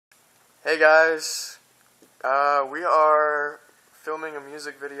Hey guys, we are filming a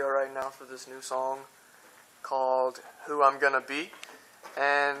music video right now for this new song called Who I'm Gonna Be,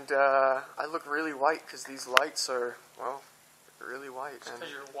 and I look really white because these lights are, well, really white. Because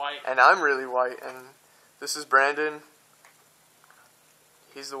you're white. And I'm really white, and this is Brandon.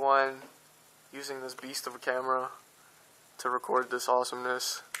 He's the one using this beast of a camera to record this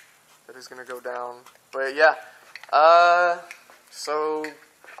awesomeness that is gonna go down. But yeah, so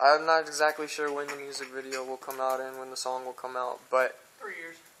I'm not exactly sure when the music video will come out and when the song will come out, but 3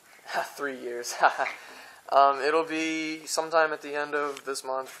 years. 3 years. It'll be sometime at the end of this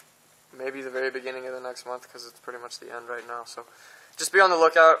month, maybe the very beginning of the next month, because it's pretty much the end right now. So just be on the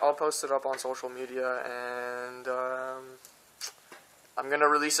lookout. I'll post it up on social media, and I'm gonna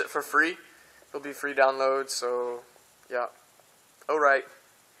release it for free. It'll be free download. So yeah. Alright,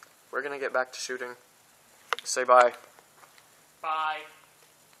 we're gonna get back to shooting. Say bye. Bye.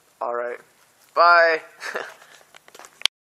 Alright. Bye.